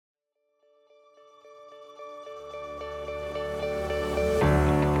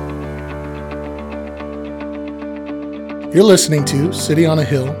You're listening to City on a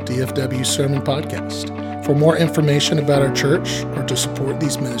Hill DFW Sermon Podcast. For more information about our church or to support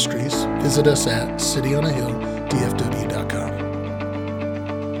these ministries, visit us at cityonahilldfw.com.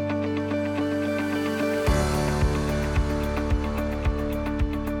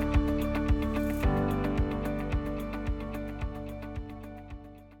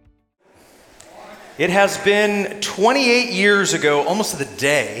 It has been 28 years ago, almost to the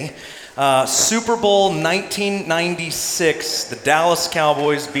day, Super Bowl 1996. The Dallas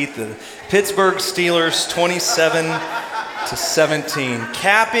Cowboys beat the Pittsburgh Steelers 27-17,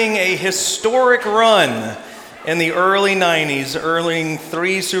 capping a historic run in the early 90s, earning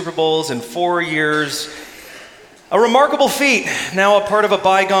 3 Super Bowls in 4 years. A remarkable feat, now a part of a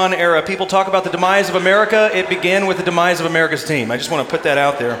bygone era. People talk about the demise of America. It began with the demise of America's team. I just want to put that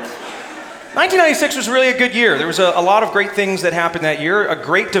out there. 1996 was really a good year. There was a lot of great things that happened that year. A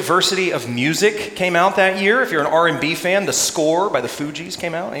great diversity of music came out that year. If you're an R&B fan, The Score by the Fugees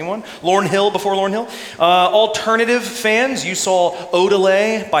came out. Anyone? Lauryn Hill before Lauryn Hill. Alternative fans, you saw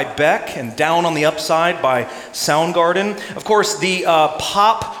Odelay by Beck and Down on the Upside by Soundgarden. Of course, the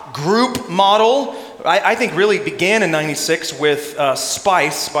pop group model, I think really began in 96 with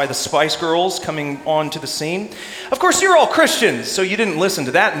Spice by the Spice Girls coming onto the scene. Of course, you're all Christians, so you didn't listen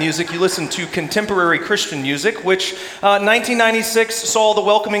to that music. You listened to contemporary Christian music, which 1996 saw the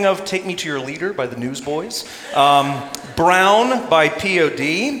welcoming of Take Me to Your Leader by the Newsboys, Brown by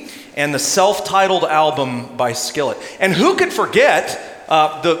P.O.D., and the self-titled album by Skillet. And who could forget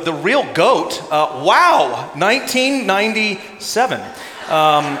the real GOAT, Wow, 1997.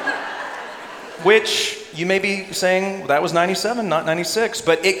 Which you may be saying, that was 97, not 96,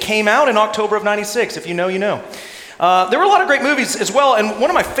 but it came out in October of 96. If you know, you know. There were a lot of great movies as well, and one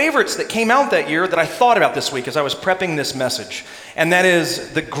of my favorites that came out that year that I thought about this week as I was prepping this message, and that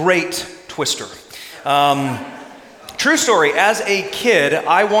is The Great Twister. True story, as a kid,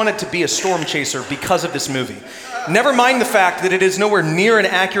 I wanted to be a storm chaser because of this movie. Never mind the fact that it is nowhere near an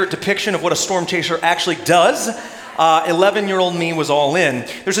accurate depiction of what a storm chaser actually does. 11-year-old me was all in.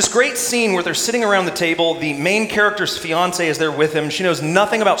 There's this great scene where they're sitting around the table. The main character's fiance is there with him. She knows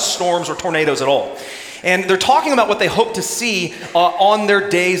nothing about storms or tornadoes at all. And they're talking about what they hope to see on their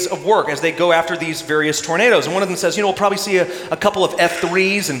days of work as they go after these various tornadoes. And one of them says, we'll probably see a couple of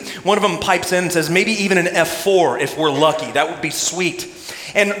F3s. And one of them pipes in and says, maybe even an F4 if we're lucky. That would be sweet.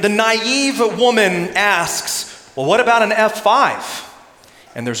 And the naive woman asks, well, what about an F5?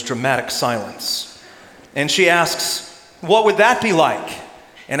 And there's dramatic silence. And she asks, what would that be like?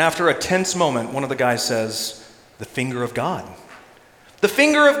 And after a tense moment, one of the guys says, the finger of God. The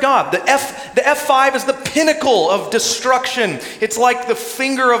finger of God. The F5 is the pinnacle of destruction. It's like the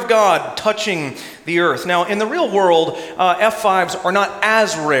finger of God touching the earth. Now, in the real world, F5s are not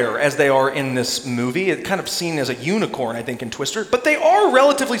as rare as they are in this movie. It's kind of seen as a unicorn, I think, in Twister. But they are,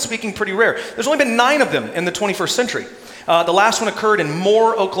 relatively speaking, pretty rare. There's only been 9 of them in the 21st century. The last one occurred in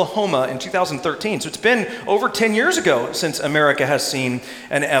Moore, Oklahoma in 2013. So it's been over 10 years ago since America has seen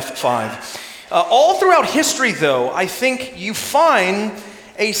an F5. All throughout history, though, I think you find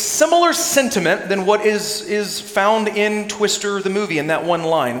a similar sentiment than what is found in Twister, the movie, in that one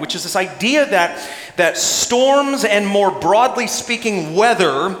line, which is this idea that storms and, more broadly speaking,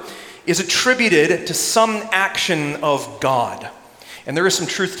 weather is attributed to some action of God. And there is some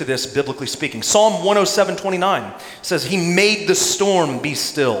truth to this, biblically speaking. Psalm 107:29 says, he made the storm be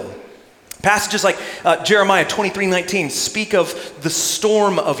still. Passages like Jeremiah 23:19 speak of the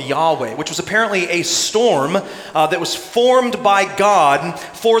storm of Yahweh, which was apparently a storm that was formed by God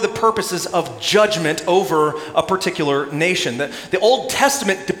for the purposes of judgment over a particular nation. The Old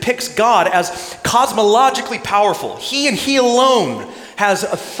Testament depicts God as cosmologically powerful. He and He alone has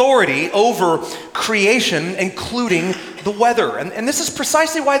authority over creation, including the weather. And this is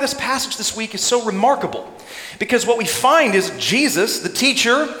precisely why this passage this week is so remarkable. Because what we find is Jesus, the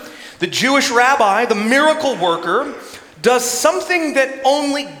teacher, the Jewish rabbi, the miracle worker, does something that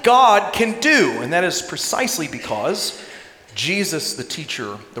only God can do. And that is precisely because Jesus, the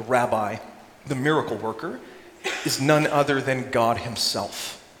teacher, the rabbi, the miracle worker, is none other than God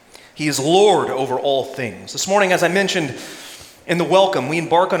himself. He is Lord over all things. This morning, as I mentioned in the welcome, we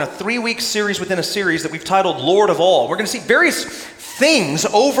embark on a 3-week series within a series that we've titled Lord of All. We're going to see various things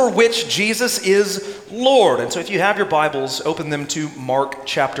over which Jesus is Lord. And so if you have your Bibles, open them to Mark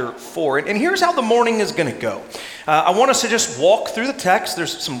chapter 4. And here's how the morning is going to go. I want us to just walk through the text.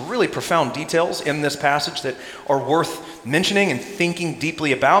 There's some really profound details in this passage that are worth mentioning and thinking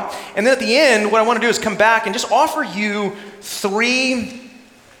deeply about. And then at the end, what I want to do is come back and just offer you 3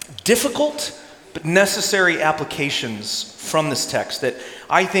 difficult but necessary applications from this text that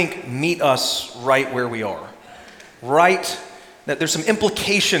I think meet us right where we are. that there's some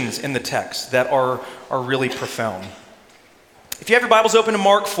implications in the text that are really profound. If you have your Bibles open to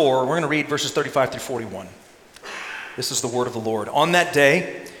Mark 4, we're going to read verses 35 through 41. This is the word of the Lord. On that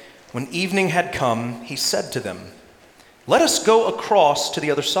day, when evening had come, he said to them, "Let us go across to the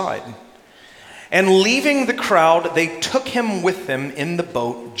other side." And leaving the crowd, they took him with them in the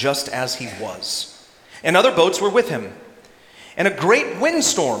boat just as he was. And other boats were with him. And a great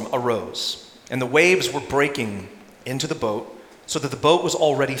windstorm arose, and the waves were breaking into the boat, so that the boat was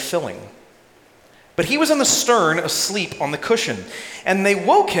already filling. But he was in the stern, asleep on the cushion. And they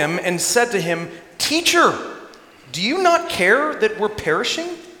woke him and said to him, "Teacher, do you not care that we're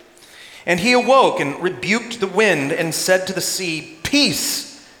perishing?" And he awoke and rebuked the wind and said to the sea,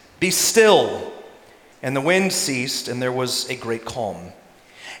 "Peace, be still." And the wind ceased, and there was a great calm.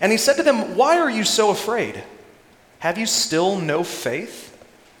 And he said to them, "Why are you so afraid? Have you still no faith?"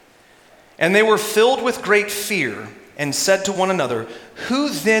 And they were filled with great fear and said to one another, "Who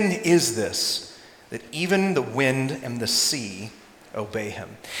then is this, that even the wind and the sea obey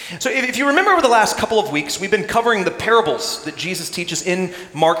him?" So if you remember over the last couple of weeks, we've been covering the parables that Jesus teaches in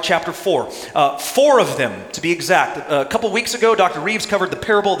Mark chapter 4. 4 of them, to be exact. A couple of weeks ago, Dr. Reeves covered the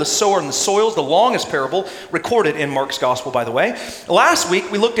parable of the sower and the soils, the longest parable recorded in Mark's gospel, by the way. Last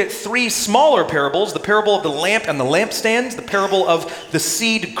week, we looked at 3 smaller parables, the parable of the lamp and the lampstands, the parable of the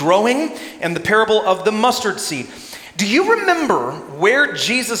seed growing, and the parable of the mustard seed. Do you remember where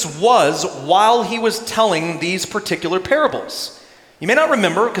Jesus was while he was telling these particular parables? You may not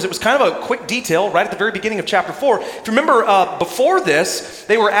remember, because it was kind of a quick detail right at the very beginning of chapter 4. If you remember, before this,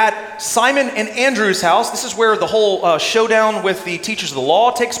 they were at Simon and Andrew's house. This is where the whole showdown with the teachers of the law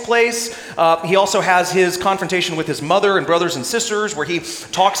takes place. He also has his confrontation with his mother and brothers and sisters, where he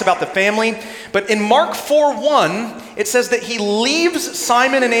talks about the family. But in Mark 4:1, it says that he leaves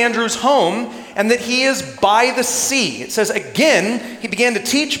Simon and Andrew's home and that he is by the sea. It says, again, he began to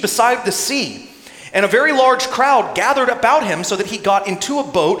teach beside the sea. And a very large crowd gathered about him so that he got into a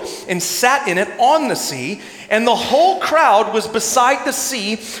boat and sat in it on the sea. And the whole crowd was beside the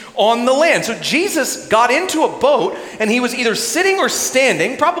sea on the land. So Jesus got into a boat and he was either sitting or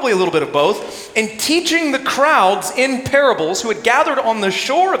standing, probably a little bit of both, and teaching the crowds in parables who had gathered on the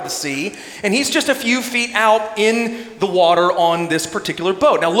shore of the sea. And he's just a few feet out in the water on this particular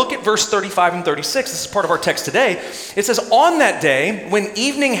boat. Now look at verse 35 and 36. This is part of our text today. It says, "On that day, when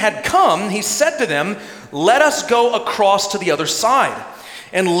evening had come, he said to them, 'Let us go across to the other side.'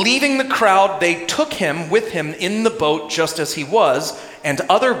 And leaving the crowd, they took him with him in the boat just as he was, and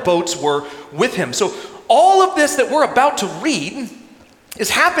other boats were with him." So all of this that we're about to read is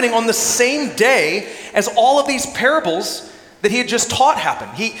happening on the same day as all of these parables that he had just taught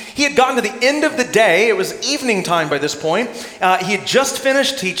happened. He had gotten to the end of the day. It was evening time by this point. He had just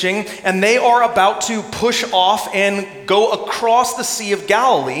finished teaching, and they are about to push off and go across the Sea of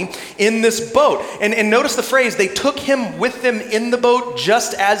Galilee in this boat. And notice the phrase, they took him with them in the boat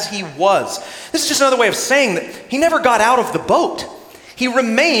just as he was. This is just another way of saying that he never got out of the boat. He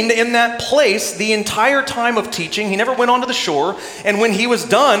remained in that place the entire time of teaching. He never went onto the shore. And when he was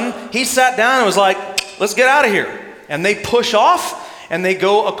done, he sat down and was like, "Let's get out of here." And they push off and they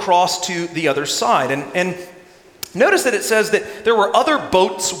go across to the other side. And notice that it says that there were other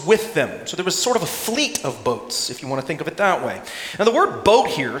boats with them. So there was sort of a fleet of boats, if you want to think of it that way. Now the word boat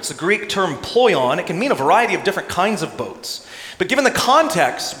here, it's the Greek term ploion. It can mean a variety of different kinds of boats. But given the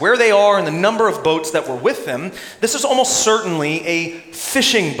context, where they are and the number of boats that were with them, this is almost certainly a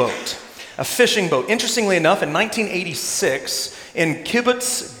fishing boat. A fishing boat. Interestingly enough, in 1986, in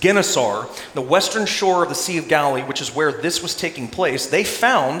Kibbutz Gennesaar, the western shore of the Sea of Galilee, which is where this was taking place, they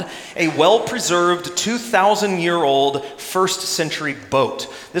found a well-preserved 2,000-year-old first-century boat.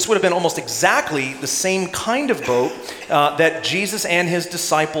 This would have been almost exactly the same kind of boat that Jesus and his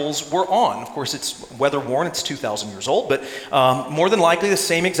disciples were on. Of course, it's weather-worn, it's 2,000 years old, but more than likely the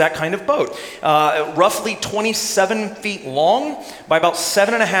same exact kind of boat. Roughly 27 feet long by about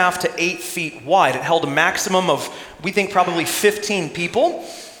 7.5 to 8 feet wide. It held a maximum of, we think, probably 15 people,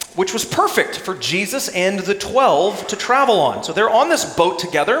 which was perfect for Jesus and the 12 to travel on. So they're on this boat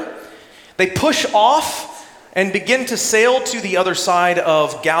together. They push off and begin to sail to the other side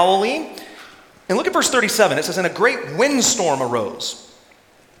of Galilee. And look at verse 37. It says, "And a great windstorm arose,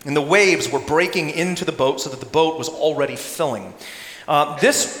 and the waves were breaking into the boat so that the boat was already filling."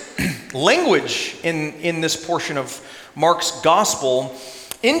 This language in this portion of Mark's gospel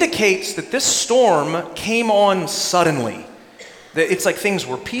indicates that this storm came on suddenly. It's like things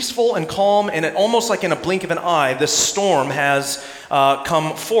were peaceful and calm, and almost like in a blink of an eye, this storm has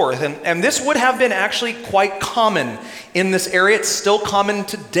come forth. And this would have been actually quite common in this area. It's still common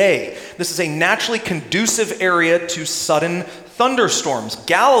today. This is a naturally conducive area to sudden thunderstorms.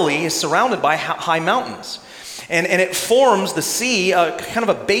 Galilee is surrounded by high mountains. And it forms the sea, kind of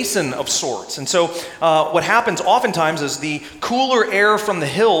a basin of sorts. And so what happens oftentimes is the cooler air from the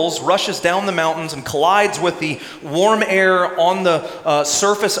hills rushes down the mountains and collides with the warm air on the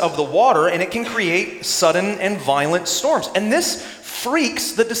surface of the water, and it can create sudden and violent storms. And this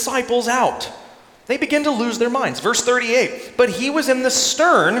freaks the disciples out. They begin to lose their minds. Verse 38, but he was in the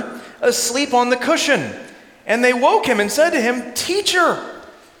stern, asleep on the cushion. And they woke him and said to him, "Teacher,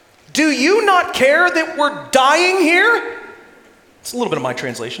 do you not care that we're dying here?" It's a little bit of my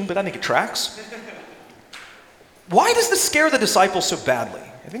translation, but I think it tracks. Why does this scare the disciples so badly?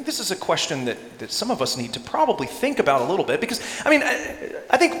 I think this is a question that some of us need to probably think about a little bit, because,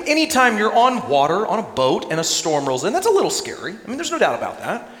 I think anytime you're on water, on a boat, and a storm rolls in, that's a little scary. There's no doubt about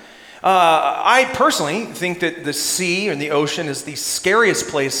that. I personally think that the sea and the ocean is the scariest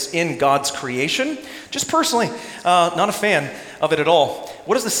place in God's creation. Just personally, not a fan of it at all.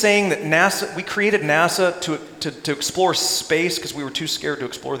 What is the saying that we created NASA to explore space because we were too scared to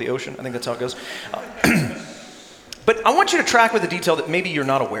explore the ocean? I think that's how it goes. But I want you to track with a detail that maybe you're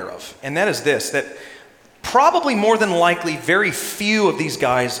not aware of, and that is this, that probably more than likely very few of these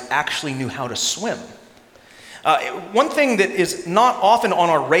guys actually knew how to swim. One thing that is not often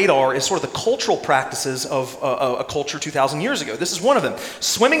on our radar is sort of the cultural practices of a culture 2,000 years ago. This is one of them.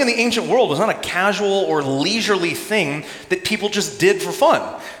 Swimming in the ancient world was not a casual or leisurely thing that people just did for fun,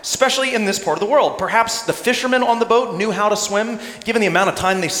 especially in this part of the world. Perhaps the fishermen on the boat knew how to swim. Given the amount of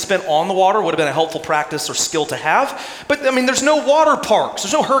time they spent on the water, would have been a helpful practice or skill to have. But there's no water parks.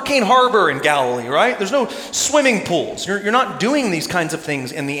 There's no Hurricane Harbor in Galilee, right? There's no swimming pools. You're not doing these kinds of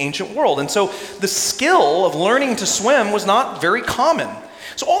things in the ancient world. And so the skill of learning to swim was not very common.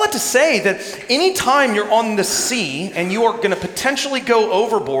 So all that to say that anytime you're on the sea and you are going to potentially go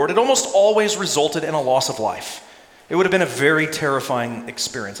overboard, it almost always resulted in a loss of life. It would have been a very terrifying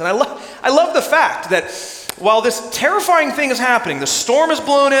experience. And I love the fact that while this terrifying thing is happening, the storm is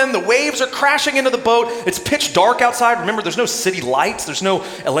blown in, the waves are crashing into the boat, it's pitch dark outside. Remember, there's no city lights, there's no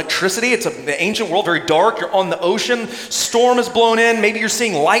electricity. It's the ancient world, very dark. You're on the ocean, storm is blown in, maybe you're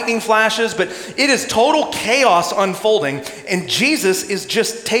seeing lightning flashes, but it is total chaos unfolding, and Jesus is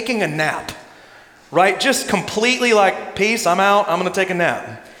just taking a nap, right? Just completely like, peace, I'm out, I'm gonna take a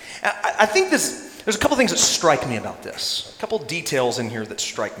nap. I think there's a couple things that strike me about this, a couple details in here that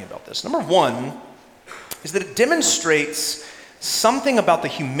strike me about this. Number one is that it demonstrates something about the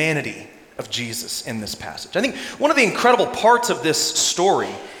humanity of Jesus in this passage. I think one of the incredible parts of this story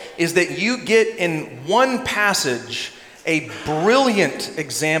is that you get in one passage a brilliant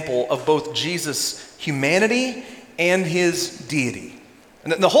example of both Jesus' humanity and his deity.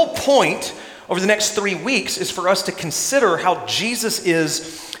 And the whole point over the next 3 weeks is for us to consider how Jesus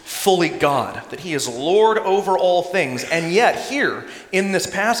is fully God, that he is Lord over all things. And yet here in this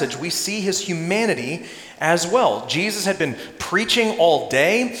passage, we see his humanity as well. Jesus had been preaching all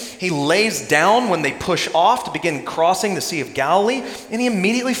day. He lays down when they push off to begin crossing the Sea of Galilee, and he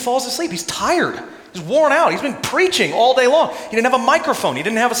immediately falls asleep. He's tired. He's worn out. He's been preaching all day long. He didn't have a microphone. He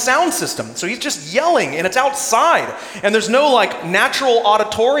didn't have a sound system. So he's just yelling, and it's outside. And there's no natural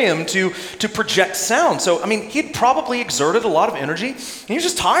auditorium to project sound. So, he'd probably exerted a lot of energy, and he was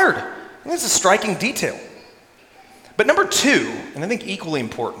just tired. I think that's a striking detail. But number two, and I think equally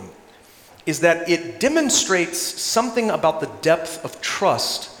important, is that it demonstrates something about the depth of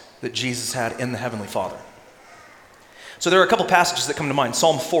trust that Jesus had in the Heavenly Father. So there are a couple passages that come to mind.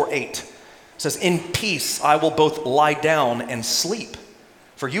 Psalm 4:8 says, "In peace I will both lie down and sleep.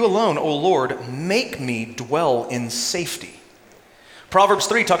 For you alone, O Lord, make me dwell in safety." Proverbs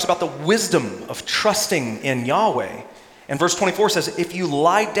 3 talks about the wisdom of trusting in Yahweh. And verse 24 says, "If you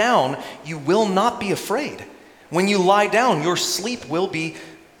lie down, you will not be afraid. When you lie down, your sleep will be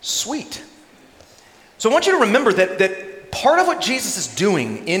sweet." So I want you to remember that part of what Jesus is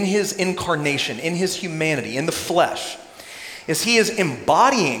doing in his incarnation, in his humanity, in the flesh, is he is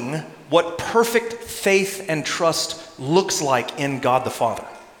embodying what perfect faith and trust looks like in God the Father.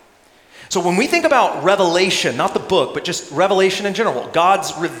 So when we think about revelation, not the book, but just revelation in general,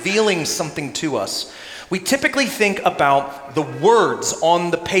 God's revealing something to us, we typically think about the words on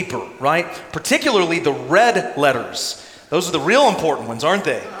the paper, right? Particularly the red letters. Those are the real important ones, aren't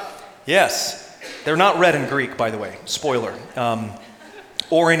they? Yes. They're not read in Greek, by the way, spoiler,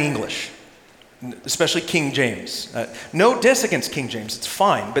 or in English, especially King James. No diss against King James, it's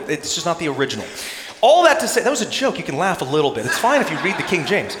fine, but it's just not the original. All that to say, that was a joke. You can laugh a little bit. It's fine if you read the King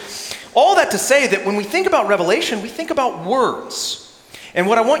James. All that to say that when we think about Revelation, we think about words. And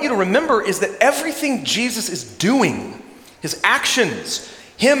what I want you to remember is that everything Jesus is doing, his actions,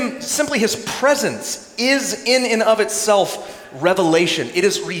 simply his presence is in and of itself revelation. It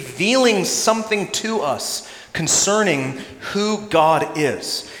is revealing something to us concerning who God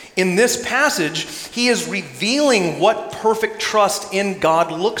is. In this passage, he is revealing what perfect trust in God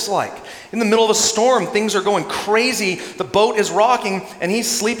looks like. In the middle of a storm, things are going crazy, the boat is rocking, and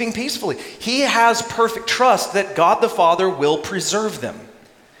he's sleeping peacefully. He has perfect trust that God the Father will preserve them.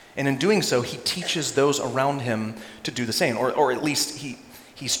 And in doing so, he teaches those around him to do the same, or at least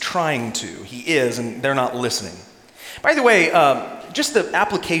he's trying to. He is, and they're not listening. By the way, just the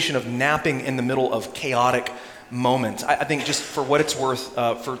application of napping in the middle of chaotic moments. I think just for what it's worth,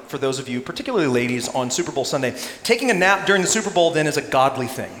 for those of you, particularly ladies, on Super Bowl Sunday, taking a nap during the Super Bowl then is a godly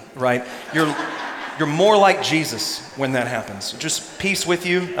thing, right? You're more like Jesus when that happens. Just peace with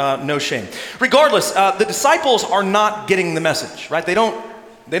you, no shame. Regardless, the disciples are not getting the message, right? They don't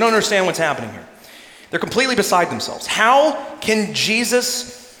understand what's happening here. They're completely beside themselves. How can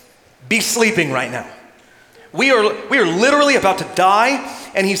Jesus be sleeping right now? We are literally about to die,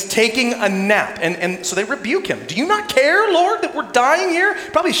 and he's taking a nap. And so they rebuke him. Do you not care, Lord, that we're dying here?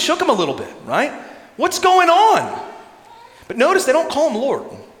 Probably shook him a little bit, right? What's going on? But notice they don't call him Lord.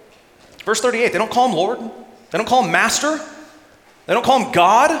 Verse 38, they don't call him Lord. They don't call him Master. They don't call him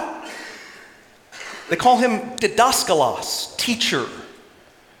God. They call him didaskalos, teacher.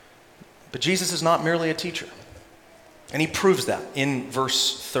 But Jesus is not merely a teacher. And he proves that in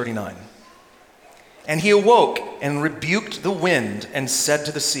verse 39. And he awoke and rebuked the wind and said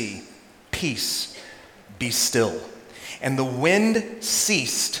to the sea, "Peace, be still." And the wind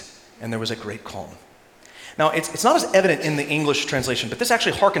ceased, and there was a great calm. Now, it's not as evident in the English translation, but this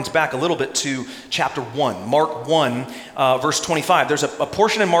actually harkens back a little bit to chapter 1, Mark 1, verse 25. There's a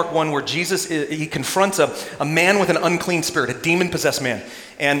portion in Mark 1 where Jesus, he confronts a man with an unclean spirit, a demon-possessed man.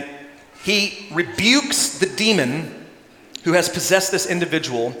 And he rebukes the demon who has possessed this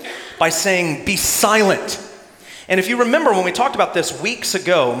individual by saying, "Be silent." And if you remember when we talked about this weeks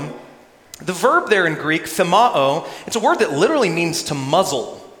ago, the verb there in Greek, themao, it's a word that literally means to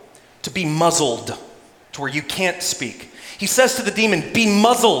muzzle, to be muzzled, to where you can't speak. He says to the demon, "Be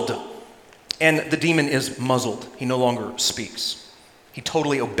muzzled." And the demon is muzzled. He no longer speaks. He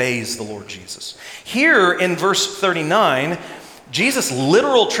totally obeys the Lord Jesus. Here in verse 39, Jesus'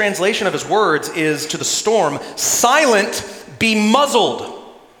 literal translation of his words is to the storm, "Silent, be muzzled."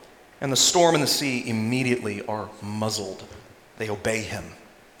 And the storm and the sea immediately are muzzled. They obey him.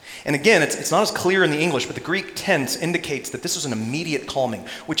 And again, it's not as clear in the English, but the Greek tense indicates that this was an immediate calming,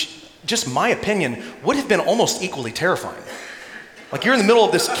 which, just my opinion, would have been almost equally terrifying. Like you're in the middle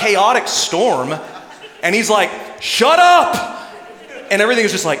of this chaotic storm, and he's like, "Shut up!" And everything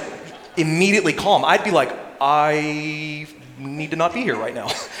is just like immediately calm. I'd be like, I need to not be here right now.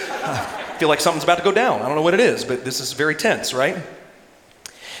 I feel like something's about to go down. I don't know what it is, but this is very tense, right?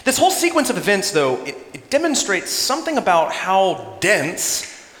 This whole sequence of events, though, it demonstrates something about how dense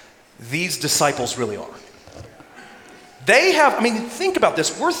these disciples really are. They have, think about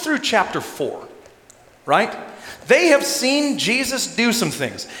this. We're through chapter 4, right? They have seen Jesus do some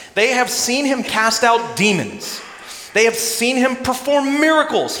things. They have seen him cast out demons. They have seen him perform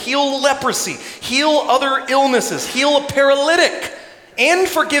miracles, heal leprosy, heal other illnesses, heal a paralytic, and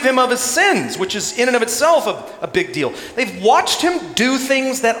forgive him of his sins, which is in and of itself a big deal. They've watched him do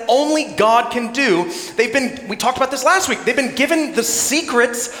things that only God can do. We talked about this last week, they've been given the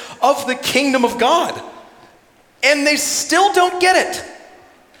secrets of the kingdom of God. And they still don't get it.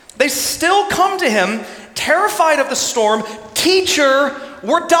 They still come to him terrified of the storm. "Teacher,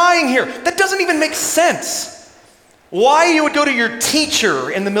 we're dying here." That doesn't even make sense. Why you would go to your teacher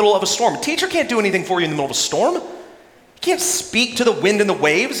in the middle of a storm? A teacher can't do anything for you in the middle of a storm. He can't speak to the wind and the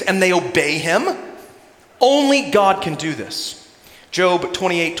waves and they obey him. Only God can do this. Job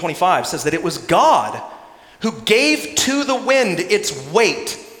 28:25 says that it was God who gave to the wind its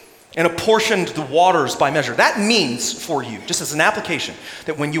weight and apportioned the waters by measure. That means for you, just as an application,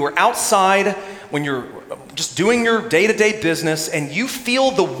 that when you are outside, when you're just doing your day-to-day business and you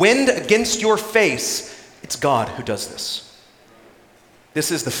feel the wind against your face, it's God who does this.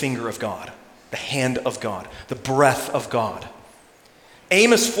 This is the finger of God, the hand of God, the breath of God.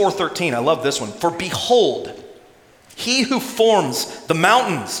 Amos 4:13, I love this one. "For behold, he who forms the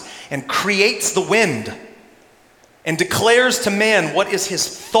mountains and creates the wind and declares to man what is his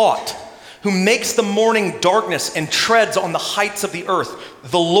thought, who makes the morning darkness and treads on the heights of the earth.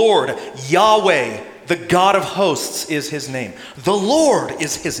 The Lord, Yahweh, the God of hosts is his name." The Lord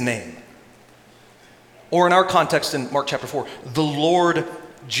is his name. Or in our context in Mark chapter 4, the Lord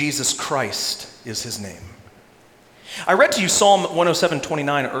Jesus Christ is his name. I read to you Psalm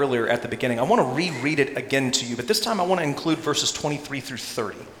 107:29 earlier at the beginning. I want to reread it again to you, but this time I want to include verses 23 through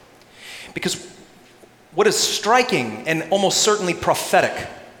 30. Because what is striking and almost certainly prophetic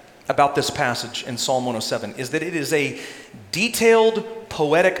about this passage in Psalm 107 is that it is a detailed,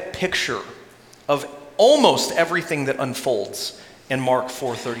 poetic picture of almost everything that unfolds in Mark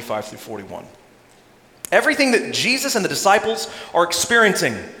 4:35 through 41. Everything that Jesus and the disciples are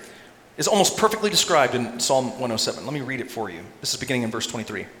experiencing is almost perfectly described in Psalm 107. Let me read it for you. This is beginning in verse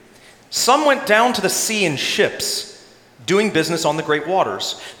 23. Some went down to the sea in ships, doing business on the great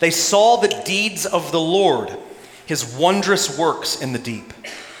waters. They saw the deeds of the Lord, his wondrous works in the deep.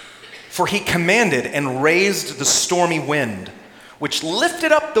 For he commanded and raised the stormy wind, which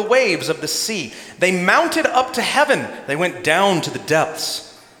lifted up the waves of the sea. They mounted up to heaven. They went down to the depths.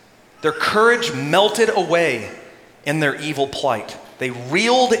 Their courage melted away in their evil plight. They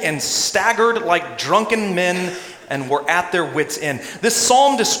reeled and staggered like drunken men and were at their wits' end. This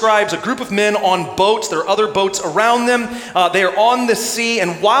psalm describes a group of men on boats. There are other boats around them. They are on the sea,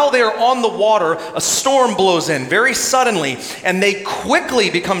 and while they are on the water, a storm blows in very suddenly, and they quickly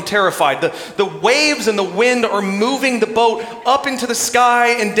become terrified. The waves and the wind are moving the boat up into the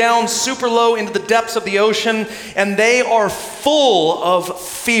sky and down super low into the depths of the ocean, and they are full of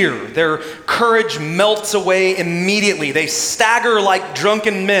fear. Their courage melts away immediately. They stagger like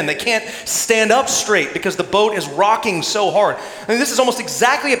drunken men. They can't stand up straight because the boat is rocking so hard. And this is almost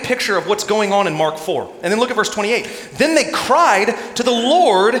exactly a picture of what's going on in Mark 4. And then look at verse 28. Then they cried to the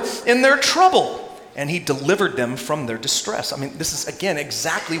Lord in their trouble, and he delivered them from their distress. I mean, this is, again,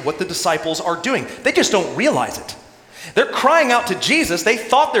 exactly what the disciples are doing. They just don't realize it. They're crying out to Jesus. They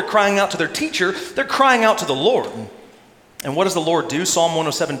thought they're crying out to their teacher. They're crying out to the Lord. And what does the Lord do? Psalm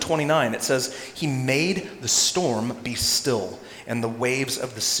 107:29, it says, he made the storm be still, and the waves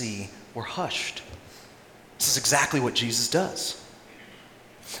of the sea were hushed. This is exactly what Jesus does.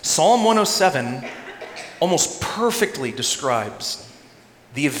 Psalm 107 almost perfectly describes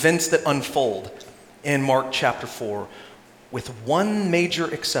the events that unfold in Mark chapter 4, with one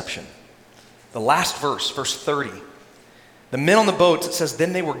major exception. The last verse, verse 30. The men on the boats, it says,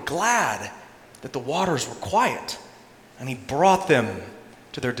 then they were glad that the waters were quiet, and he brought them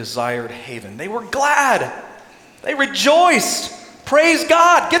to their desired haven. They were glad. They rejoiced. Praise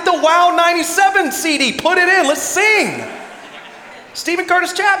God. Get the Wow 97 CD. Put it in. Let's sing. Stephen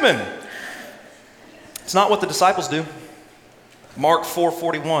Curtis Chapman. It's not what the disciples do. Mark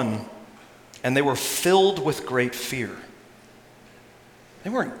 4:41. And they were filled with great fear. They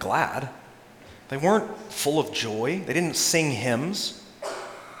weren't glad. They weren't full of joy. They didn't sing hymns.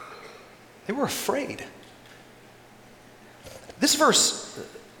 They were afraid. This verse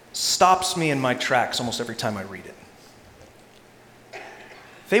stops me in my tracks almost every time I read it.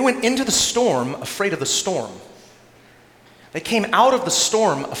 They went into the storm afraid of the storm. They came out of the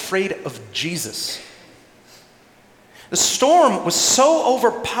storm afraid of Jesus. The storm was so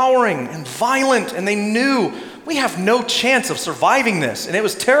overpowering and violent, and they knew we have no chance of surviving this, and it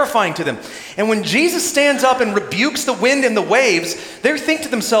was terrifying to them. And when Jesus stands up and rebukes the wind and the waves, they think to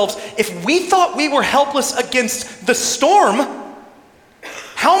themselves, if we thought we were helpless against the storm,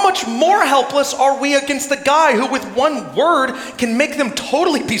 how much more helpless are we against the guy who with one word can make them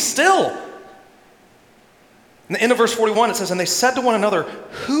totally be still? In the end of verse 41, it says, and they said to one another,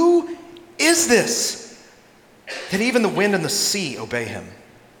 who is this that even the wind and the sea obey him?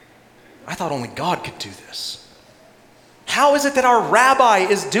 I thought only God could do this. How is it that our rabbi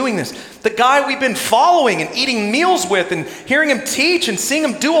is doing this? The guy we've been following and eating meals with and hearing him teach and seeing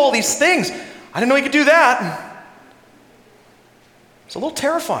him do all these things. I didn't know he could do that. It's a little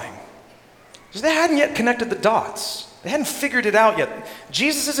terrifying because they hadn't yet connected the dots. They hadn't figured it out yet.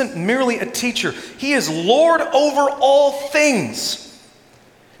 Jesus isn't merely a teacher. He is Lord over all things.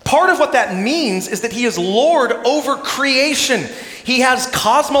 Part of what that means is that he is Lord over creation. He has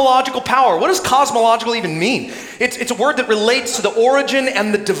cosmological power. What does cosmological even mean? It's a word that relates to the origin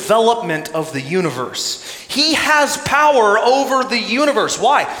and the development of the universe. He has power over the universe.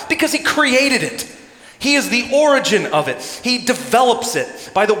 Why? Because he created it. He is the origin of it. He develops it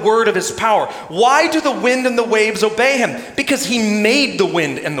by the word of his power. Why do the wind and the waves obey him? Because he made the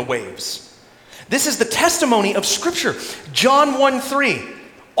wind and the waves. This is the testimony of Scripture. John 1:3.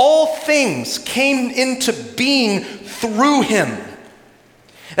 All things came into being through him.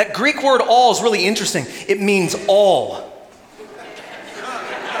 That Greek word all is really interesting. It means all.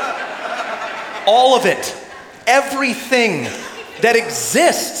 All of it. Everything that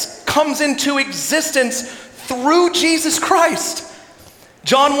exists comes into existence through Jesus Christ.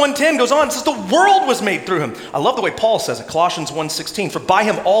 John 1:10 goes on, it says the world was made through him. I love the way Paul says it, Colossians 1:16, for by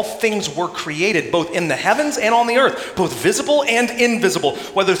him all things were created, both in the heavens and on the earth, both visible and invisible,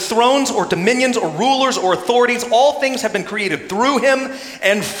 whether thrones or dominions or rulers or authorities, all things have been created through him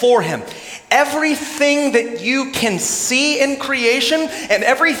and for him. Everything that you can see in creation and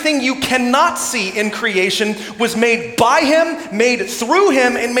everything you cannot see in creation was made by him, made through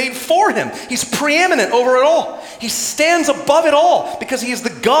him, and made for him. He's preeminent over it all. He stands above it all because he is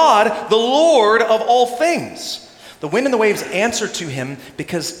the God, the Lord of all things. The wind and the waves answer to him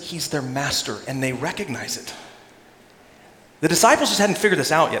because he's their master and they recognize it. The disciples just hadn't figured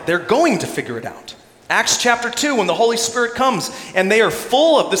this out yet. They're going to figure it out. Acts chapter 2, when the Holy Spirit comes and they are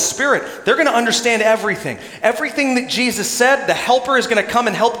full of the Spirit, they're going to understand everything. Everything that Jesus said, the helper is going to come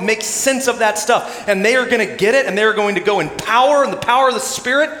and help make sense of that stuff. And they are going to get it, and they are going to go in power and the power of the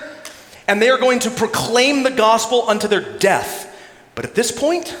Spirit, and they are going to proclaim the gospel unto their death. But at this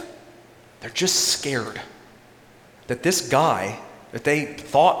point, they're just scared that this guy that they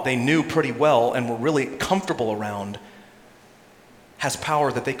thought they knew pretty well and were really comfortable around has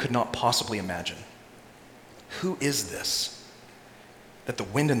power that they could not possibly imagine. Who is this that the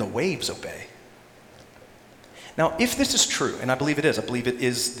wind and the waves obey? Now, if this is true, and I believe it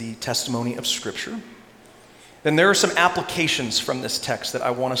is the testimony of Scripture, then there are some applications from this text that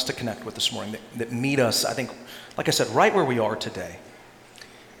I want us to connect with this morning that meet us, I think, like I said, right where we are today.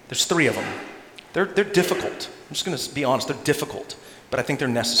 There's 3 of them. They're difficult. I'm just going to be honest, they're difficult, but I think they're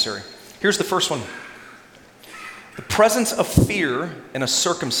necessary. Here's the first one. The presence of fear in a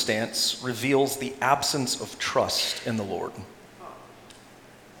circumstance reveals the absence of trust in the Lord.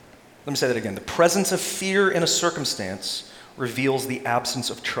 Let me say that again. The presence of fear in a circumstance reveals the absence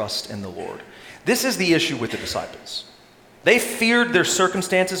of trust in the Lord. This is the issue with the disciples. They feared their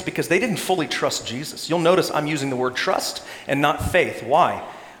circumstances because they didn't fully trust Jesus. You'll notice I'm using the word trust and not faith. Why?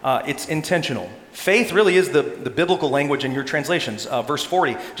 It's intentional. Faith really is the biblical language in your translations. Verse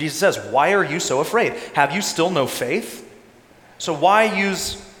 40, Jesus says, why are you so afraid? Have you still no faith? So why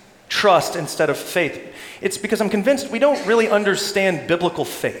use trust instead of faith? It's because I'm convinced we don't really understand biblical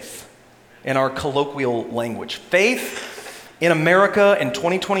faith in our colloquial language. Faith in America in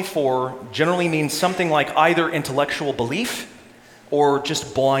 2024 generally means something like either intellectual belief or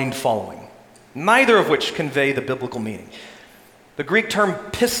just blind following, neither of which convey the biblical meaning. The Greek term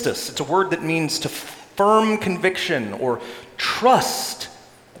pistis, it's a word that means to firm conviction or trust,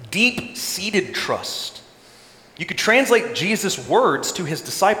 deep-seated trust. You could translate Jesus' words to his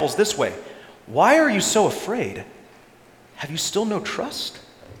disciples this way: why are you so afraid? Have you still no trust?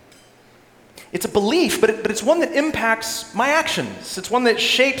 It's a belief, but it's one that impacts my actions. It's one that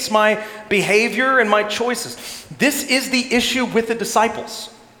shapes my behavior and my choices. This is the issue with the disciples.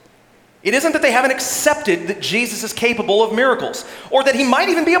 It isn't that they haven't accepted that Jesus is capable of miracles or that he might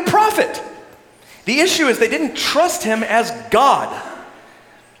even be a prophet. The issue is they didn't trust him as God.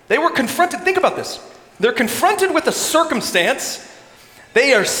 They were confronted, think about this. They're confronted with a circumstance.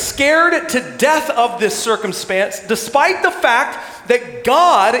 They are scared to death of this circumstance, despite the fact that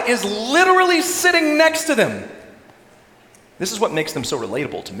God is literally sitting next to them. This is what makes them so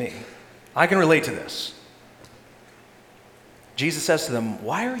relatable to me. I can relate to this. Jesus says to them,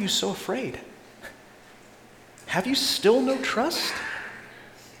 why are you so afraid? Have you still no trust?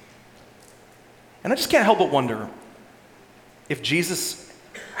 And I just can't help but wonder if Jesus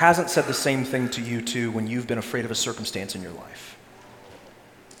hasn't said the same thing to you too when you've been afraid of a circumstance in your life.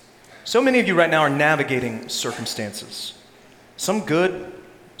 So many of you right now are navigating circumstances. Some good,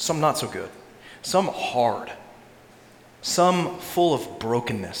 some not so good. Some hard. Some full of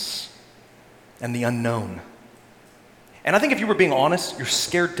brokenness and the unknown. And I think if you were being honest, you're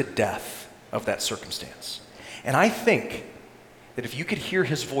scared to death of that circumstance. And I think that if you could hear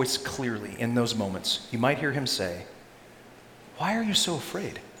his voice clearly in those moments, you might hear him say, why are you so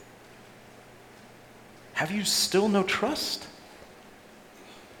afraid? Have you still no trust?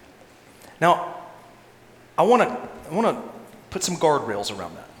 Now, I want to put some guardrails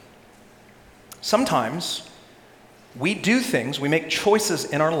around that. Sometimes we do things, we make choices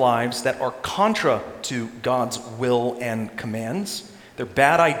in our lives that are contra to God's will and commands. They're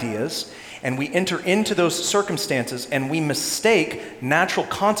bad ideas, and we enter into those circumstances and we mistake natural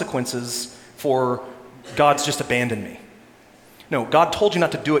consequences for God's just abandoned me. No, God told you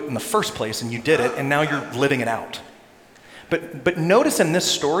not to do it in the first place and you did it, and now you're living it out. But notice in this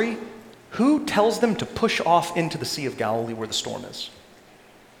story, who tells them to push off into the Sea of Galilee where the storm is?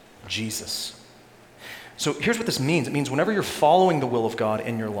 Jesus. So here's what this means. It means whenever you're following the will of God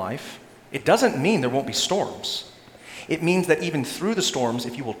in your life, it doesn't mean there won't be storms. It means that even through the storms,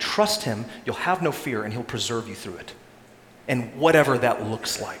 if you will trust him, you'll have no fear and he'll preserve you through it. and whatever that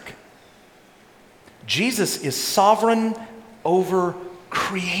looks like. Jesus is sovereign over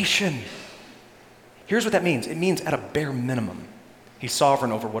creation. Here's what that means. It means at a bare minimum, he's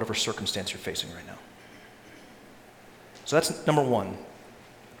sovereign over whatever circumstance you're facing right now. So that's number one.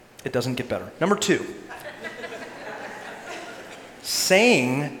 It doesn't get better. Number two,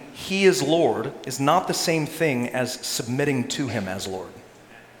 saying he is Lord is not the same thing as submitting to him as Lord.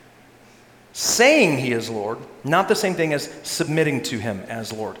 Saying he is Lord, not the same thing as submitting to him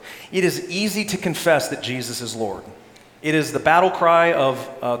as Lord. It is easy to confess that Jesus is Lord. It is the battle cry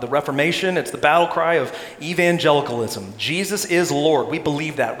of the Reformation. It's the battle cry of evangelicalism. Jesus is Lord. We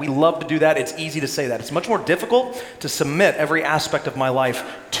believe that. We love to do that. It's easy to say that. It's much more difficult to submit every aspect of my life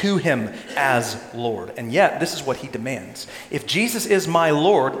to him as Lord. And yet, this is what he demands. If Jesus is my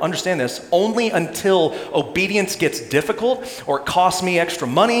Lord, understand this, only until obedience gets difficult or it costs me extra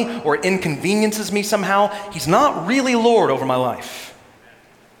money or it inconveniences me somehow, he's not really Lord over my life.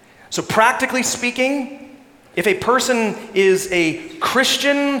 So practically speaking, if a person is a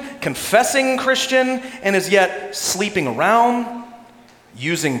Christian, confessing Christian, and is yet sleeping around,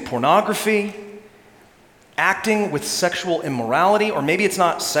 using pornography, acting with sexual immorality, or maybe it's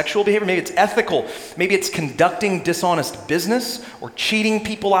not sexual behavior, maybe it's ethical, maybe it's conducting dishonest business or cheating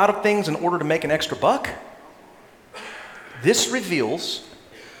people out of things in order to make an extra buck, this reveals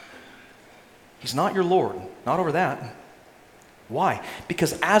he's not your Lord, not over that. Why?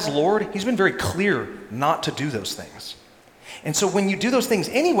 Because as Lord, he's been very clear not to do those things. And so when you do those things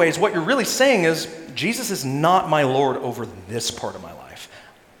anyways, what you're really saying is, Jesus is not my Lord over this part of my life.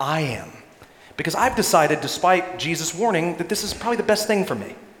 I am. Because I've decided, despite Jesus' warning, that this is probably the best thing for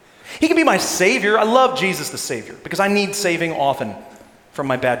me. He can be my Savior. I love Jesus the Savior because I need saving often from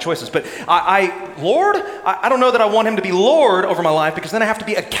my bad choices. But Lord, I don't know that I want him to be Lord over my life, because then I have to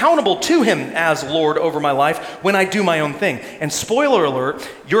be accountable to him as Lord over my life when I do my own thing. And spoiler alert,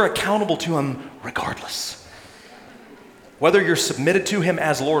 you're accountable to him regardless. Whether you're submitted to him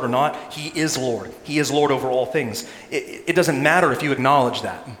as Lord or not, he is Lord. He is Lord over all things. It doesn't matter if you acknowledge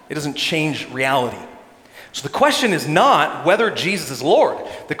that. It doesn't change reality. So the question is not whether Jesus is Lord.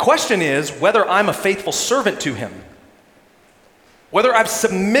 The question is whether I'm a faithful servant to him. Whether I've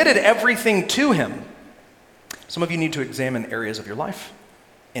submitted everything to him. Some of you need to examine areas of your life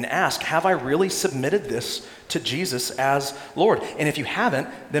and ask, have I really submitted this to Jesus as Lord? And if you haven't,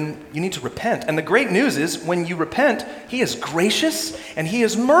 then you need to repent. And the great news is, when you repent, he is gracious and he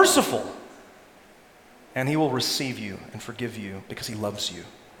is merciful. And he will receive you and forgive you because he loves you.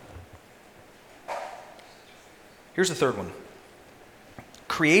 Here's the third one.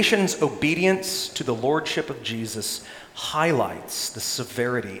 Creation's obedience to the lordship of Jesus highlights the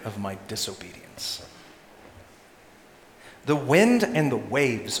severity of my disobedience. The wind and the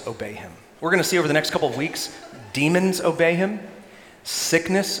waves obey him. We're going to see over the next couple of weeks, demons obey him,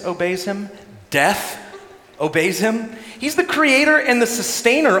 sickness obeys him, death obeys him. He's the creator and the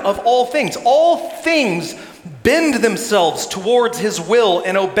sustainer of all things. All things bend themselves towards his will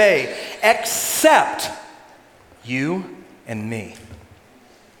and obey, except you and me.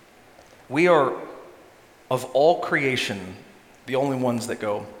 We are, of all creation, the only ones that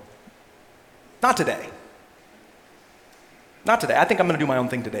go, not today. Not today. I think I'm going to do my own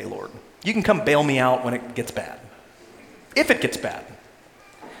thing today, Lord. You can come bail me out when it gets bad. If it gets bad.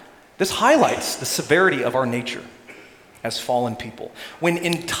 This highlights the severity of our nature as fallen people. When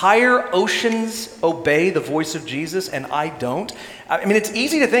entire oceans obey the voice of Jesus and I don't, I mean, it's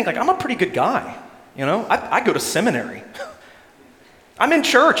easy to think, like, I'm a pretty good guy. You know, I go to seminary. I'm in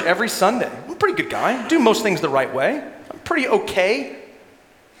church every Sunday. I'm a pretty good guy. I do most things the right way. I'm pretty okay.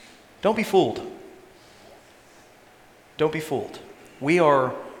 Don't be fooled. Don't be fooled. We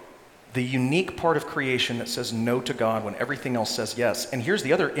are the unique part of creation that says no to God when everything else says yes. And here's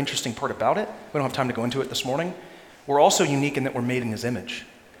the other interesting part about it. We don't have time to go into it this morning. We're also unique in that we're made in his image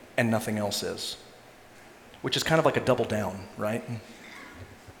and nothing else is, which is kind of like a double down, right?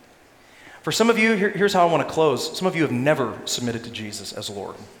 For some of you, here's how I want to close. Some of you have never submitted to Jesus as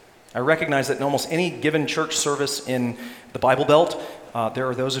Lord. I recognize that in almost any given church service in the Bible Belt, there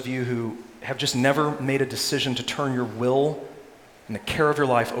are those of you who have just never made a decision to turn your will and the care of your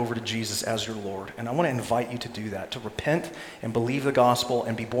life over to Jesus as your Lord. And I want to invite you to do that, to repent and believe the gospel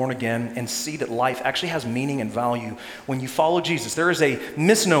and be born again and see that life actually has meaning and value when you follow Jesus. There is a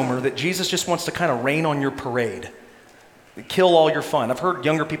misnomer that Jesus just wants to kind of rain on your parade. Kill all your fun. I've heard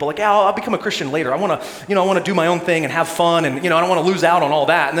younger people like, yeah, I'll become a Christian later. I want to do my own thing and have fun, and I don't want to lose out on all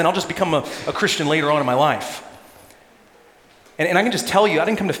that, and then I'll just become a Christian later on in my life. And I can just tell you, I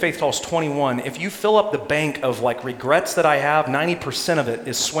didn't come to faith till I was 21. If you fill up the bank of like regrets that I have, 90% of it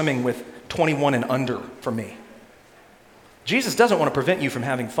is swimming with 21 and under for me. Jesus doesn't want to prevent you from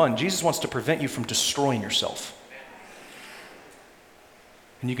having fun. Jesus wants to prevent you from destroying yourself.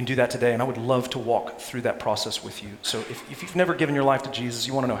 And you can do that today, and I would love to walk through that process with you. So if you've never given your life to Jesus,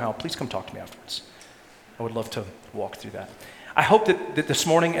 you want to know how, please come talk to me afterwards. I would love to walk through that. I hope that this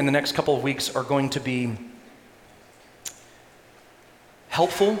morning and the next couple of weeks are going to be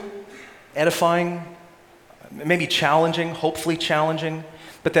helpful, edifying, maybe challenging, hopefully challenging,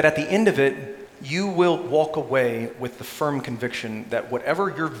 but that at the end of it, you will walk away with the firm conviction that whatever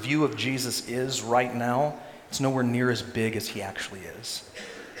your view of Jesus is right now, it's nowhere near as big as he actually is.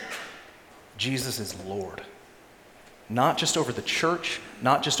 Jesus is Lord. Not just over the church,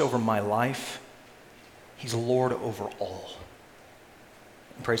 not just over my life. He's Lord over all.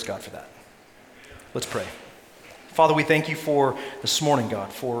 And praise God for that. Let's pray. Father, we thank you for this morning,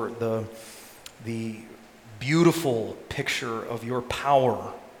 God, for the beautiful picture of your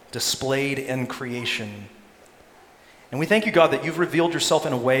power displayed in creation. And we thank you, God, that you've revealed yourself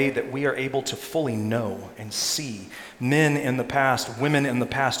in a way that we are able to fully know and see. Men in the past, women in the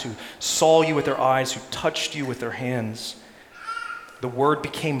past who saw you with their eyes, who touched you with their hands. The word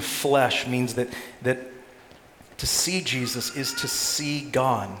became flesh means that to see Jesus is to see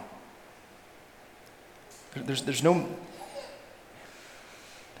God. There's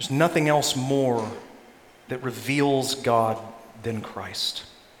nothing else more that reveals God than Christ,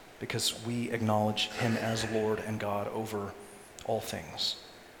 because we acknowledge him as Lord and God over all things.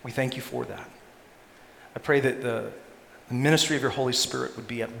 We thank you for that. I pray that the ministry of your Holy Spirit would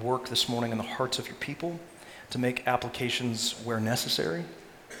be at work this morning in the hearts of your people to make applications where necessary,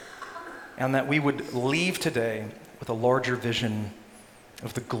 and that we would leave today with a larger vision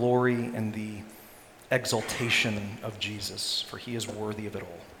of the glory and the exaltation of Jesus, for he is worthy of it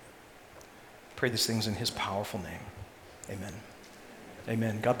all. Pray these things in his powerful name. Amen.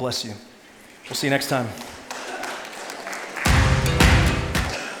 Amen. God bless you. We'll see you next time.